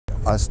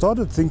I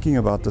started thinking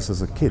about this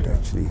as a kid,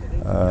 actually.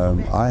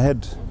 I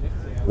had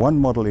one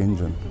model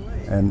engine,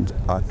 and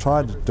I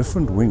tried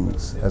different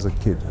wings as a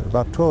kid.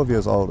 About 12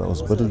 years old, I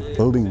was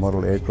building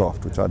model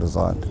aircraft, which I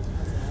designed.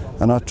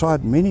 And I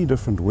tried many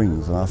different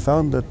wings, and I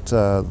found that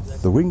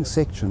the wing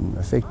section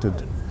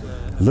affected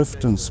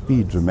lift and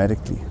speed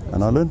dramatically.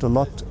 And I learned a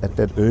lot at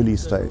that early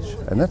stage,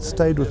 and that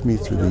stayed with me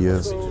through the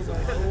years.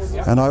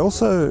 And I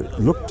also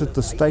looked at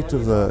the state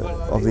of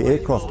the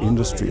aircraft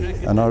industry,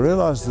 and I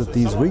realized that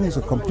these wings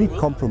are complete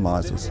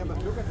compromises.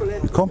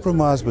 You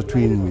compromise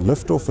between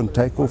liftoff and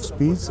takeoff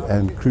speeds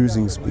and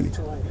cruising speed.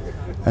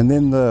 And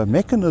then the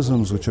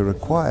mechanisms which are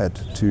required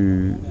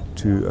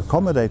to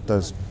accommodate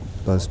those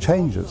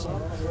changes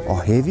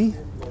are heavy,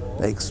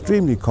 they're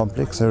extremely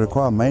complex, they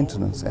require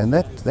maintenance, and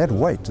that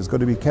weight has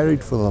got to be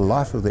carried for the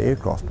life of the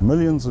aircraft,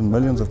 millions and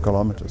millions of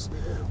kilometers,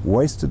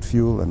 wasted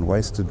fuel and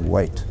wasted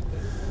weight.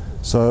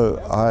 So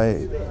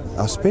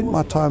I spent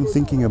my time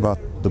thinking about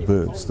the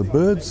birds. The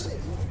birds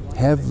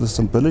have this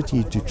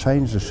ability to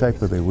change the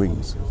shape of their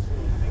wings.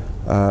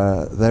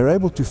 They're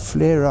able to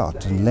flare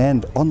out and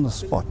land on the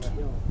spot.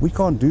 We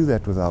can't do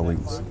that with our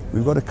wings.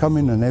 We've got to come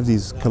in and have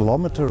these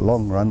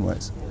kilometer-long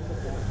runways.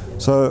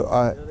 So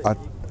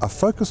I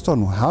focused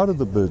on how did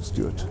the birds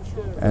do it,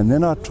 and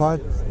then I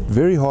tried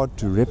very hard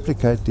to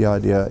replicate the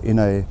idea in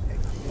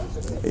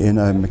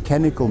a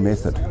mechanical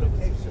method.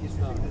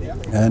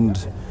 And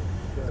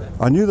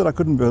I knew that I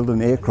couldn't build an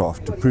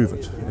aircraft to prove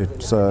it.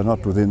 It's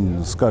not within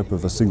the scope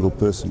of a single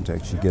person to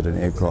actually get an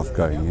aircraft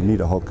going. You need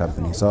a whole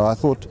company. So I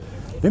thought,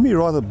 let me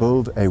rather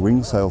build a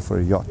wing sail for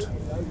a yacht.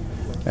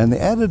 And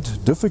the added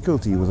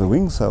difficulty with a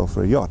wing sail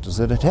for a yacht is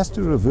that it has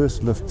to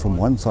reverse lift from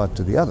one side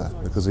to the other,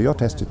 because the yacht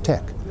has to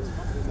tack.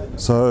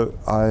 So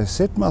I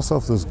set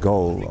myself this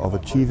goal of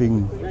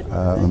achieving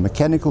a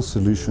mechanical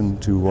solution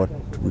to what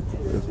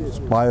is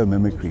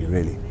biomimicry,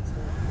 really.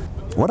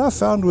 What I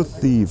found with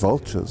the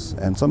vultures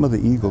and some of the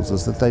eagles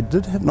is that they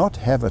did not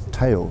have a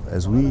tail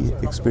as we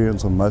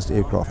experience on most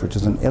aircraft, which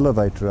is an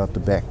elevator out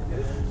the back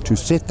to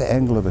set the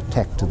angle of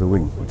attack to the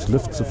wing, which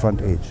lifts the front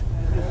edge.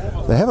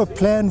 They have a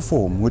plan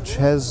form which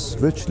has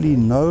virtually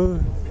no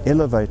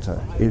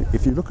elevator.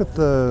 If you look at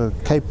the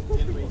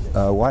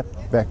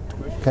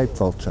white-backed Cape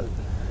vulture,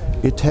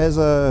 it has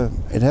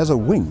a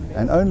wing,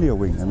 and only a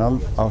wing. And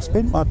I'll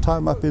spend my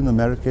time up in the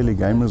Marikele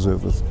Game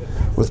Reserve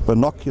with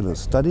binoculars,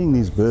 studying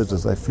these birds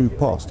as they flew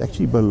past,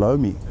 actually below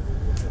me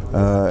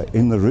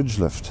in the ridge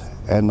lift.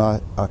 And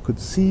I could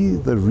see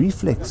the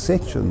reflex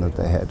section that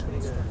they had.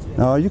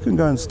 Now, you can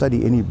go and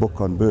study any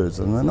book on birds,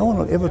 and no one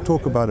will ever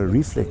talk about a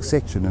reflex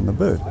section in a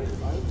bird.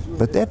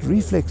 But that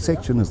reflex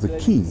section is the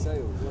key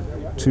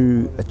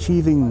to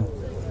achieving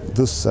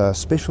this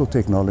special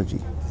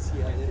technology.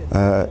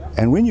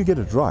 And when you get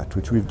it right,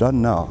 which we've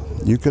done now,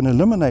 you can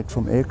eliminate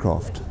from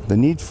aircraft the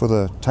need for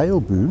the tail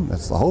boom,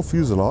 that's the whole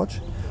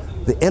fuselage,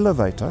 the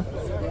elevator,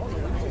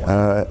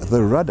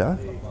 the rudder,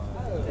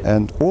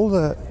 and all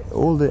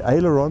the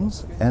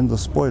ailerons and the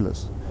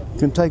spoilers. You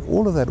can take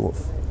all of that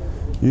off.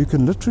 You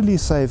can literally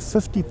save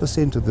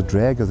 50% of the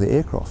drag of the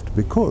aircraft,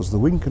 because the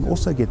wing can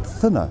also get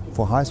thinner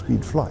for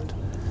high-speed flight.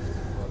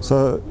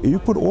 So you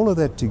put all of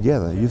that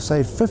together, you've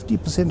saved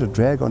 50% of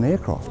drag on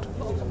aircraft.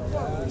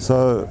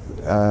 So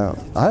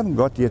I haven't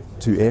got yet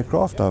to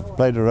aircraft. I've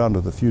played around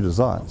with a few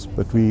designs,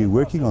 but we're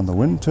working on the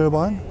wind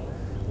turbine,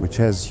 which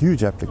has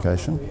huge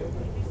application.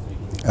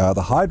 The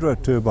hydro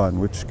turbine,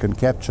 which can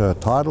capture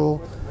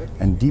tidal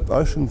and deep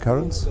ocean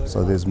currents,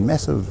 so there's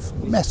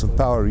massive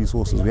power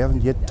resources we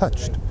haven't yet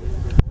touched.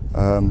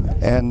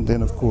 And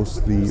then of course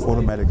the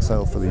automatic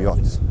sail for the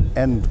yachts,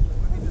 and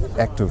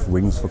active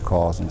wings for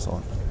cars and so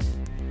on.